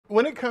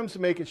when it comes to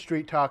making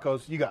street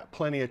tacos, you got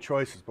plenty of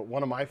choices, but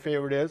one of my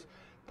favorite is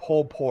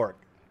pulled pork.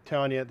 I'm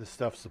telling you, this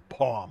stuff's a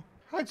bomb.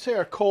 I'd say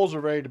our coals are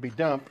ready to be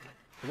dumped.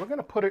 So we're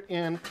gonna put it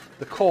in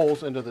the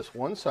coals into this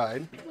one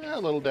side. A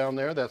little down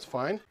there, that's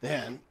fine.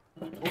 Then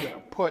we're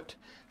gonna put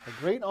a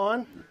grate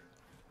on.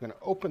 I'm gonna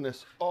open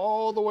this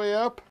all the way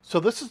up.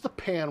 So this is the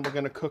pan we're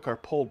gonna cook our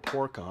pulled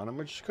pork on.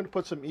 I'm just gonna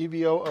put some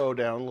EVOO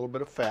down, a little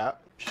bit of fat.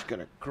 Just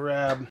gonna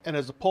grab, and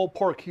as the pulled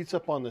pork heats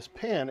up on this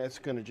pan, it's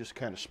gonna just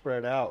kind of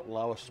spread out,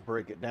 allow us to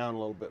break it down a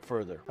little bit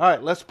further. All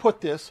right, let's put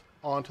this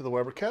onto the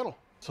Weber kettle.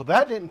 So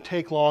that didn't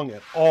take long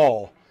at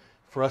all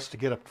for us to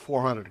get up to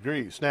 400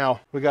 degrees. Now,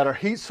 we got our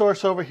heat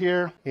source over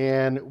here,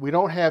 and we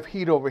don't have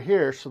heat over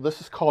here, so this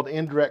is called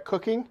indirect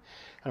cooking. And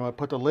I'm gonna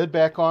put the lid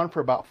back on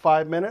for about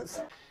 5 minutes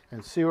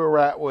and see where we're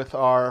at with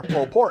our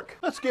pulled pork.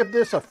 Let's give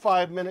this a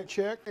 5-minute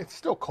check. It's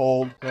still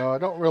cold, so I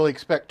don't really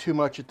expect too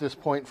much at this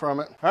point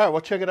from it. All right,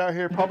 we'll check it out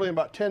here probably in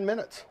about 10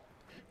 minutes.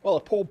 Well,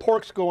 the pulled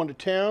pork's going to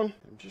town.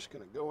 I'm just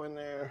gonna go in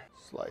there,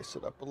 slice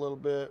it up a little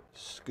bit,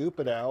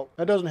 scoop it out.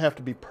 That doesn't have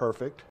to be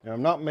perfect. Now,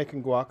 I'm not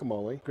making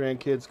guacamole.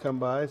 Grandkids come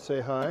by,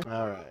 say hi.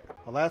 All right,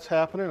 while that's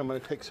happening, I'm gonna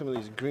take some of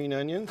these green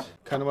onions,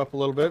 cut them up a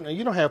little bit. Now,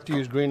 you don't have to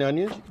use green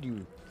onions. You can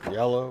use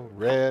yellow,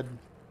 red,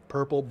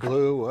 purple,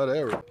 blue,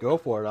 whatever. Go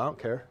for it, I don't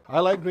care. I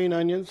like green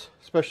onions,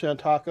 especially on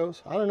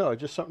tacos. I don't know,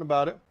 just something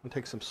about it. I'm gonna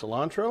take some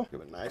cilantro,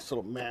 give it a nice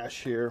little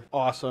mash here.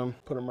 Awesome,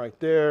 put them right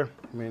there.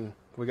 I mean,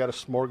 we got a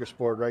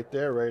smorgasbord right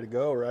there, ready to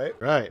go, right?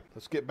 Right,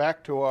 let's get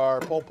back to our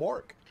pulled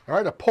pork. All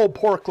right, the pulled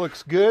pork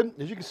looks good.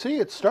 As you can see,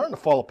 it's starting to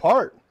fall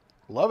apart.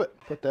 Love it.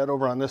 Put that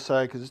over on this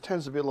side because it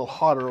tends to be a little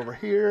hotter over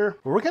here.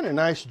 But we're getting a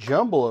nice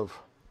jumble of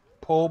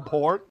pulled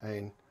pork.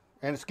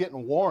 And it's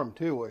getting warm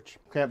too, which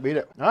can't beat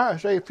it. All right, I'll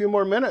show you a few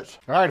more minutes.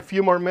 All right, a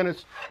few more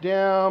minutes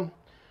down.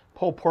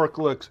 Pulled pork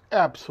looks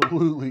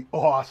absolutely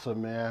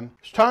awesome, man.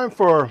 It's time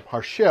for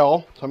our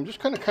shell. So I'm just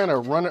gonna kind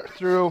of run it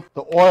through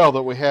the oil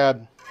that we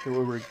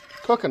were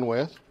cooking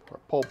with, our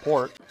pulled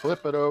pork.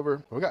 Flip it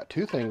over. We got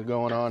two things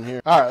going on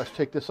here. All right, let's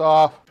take this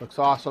off. Looks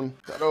awesome.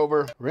 That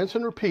over. Rinse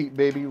and repeat,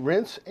 baby.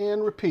 Rinse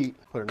and repeat.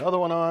 Put another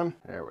one on.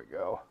 There we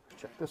go.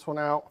 Check this one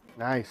out.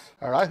 Nice.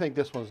 All right, I think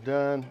this one's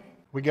done.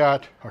 We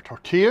got our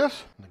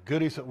tortillas and the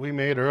goodies that we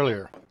made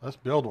earlier. Let's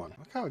build one.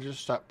 Look how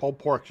just that pulled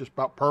pork just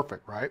about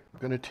perfect, right? I'm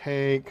gonna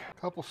take a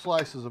couple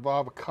slices of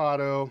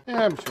avocado.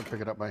 Yeah, I'm just gonna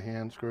pick it up by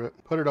hand, screw it.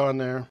 Put it on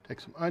there.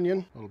 Take some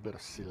onion, a little bit of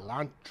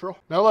cilantro.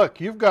 Now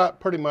look, you've got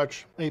pretty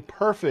much a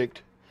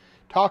perfect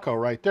taco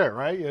right there,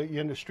 right?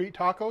 You into street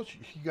tacos?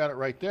 You got it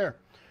right there.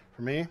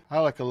 For me, I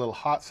like a little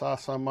hot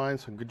sauce on mine,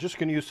 so I'm just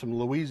gonna use some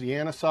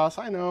Louisiana sauce.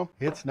 I know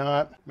it's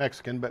not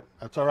Mexican, but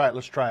that's all right.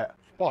 Let's try it.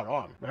 Spot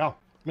on. Yeah.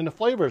 I mean, the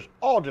flavors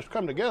all just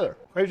come together.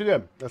 Crazy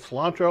good. The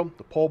cilantro,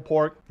 the pulled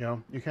pork, you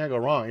know, you can't go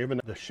wrong. Even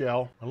the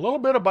shell. A little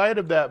bit of bite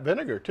of that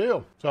vinegar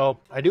too. So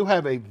I do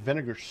have a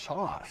vinegar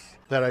sauce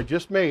that I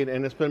just made,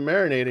 and it's been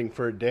marinating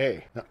for a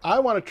day. Now I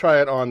want to try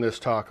it on this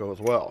taco as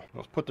well.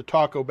 Let's put the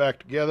taco back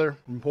together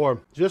and pour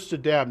just a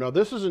dab. Now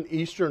this is an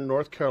Eastern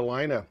North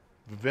Carolina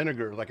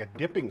vinegar, like a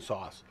dipping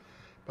sauce.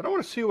 But I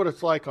want to see what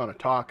it's like on a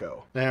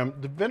taco. And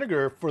the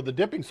vinegar for the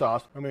dipping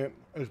sauce, I mean,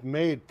 is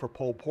made for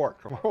pulled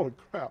pork. Holy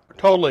crap.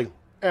 Totally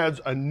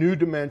adds a new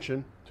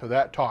dimension to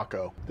that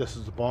taco. This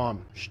is the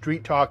bomb.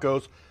 Street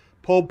tacos,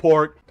 pulled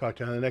pork. Talk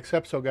to you on the next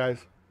episode, guys.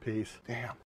 Peace. Damn.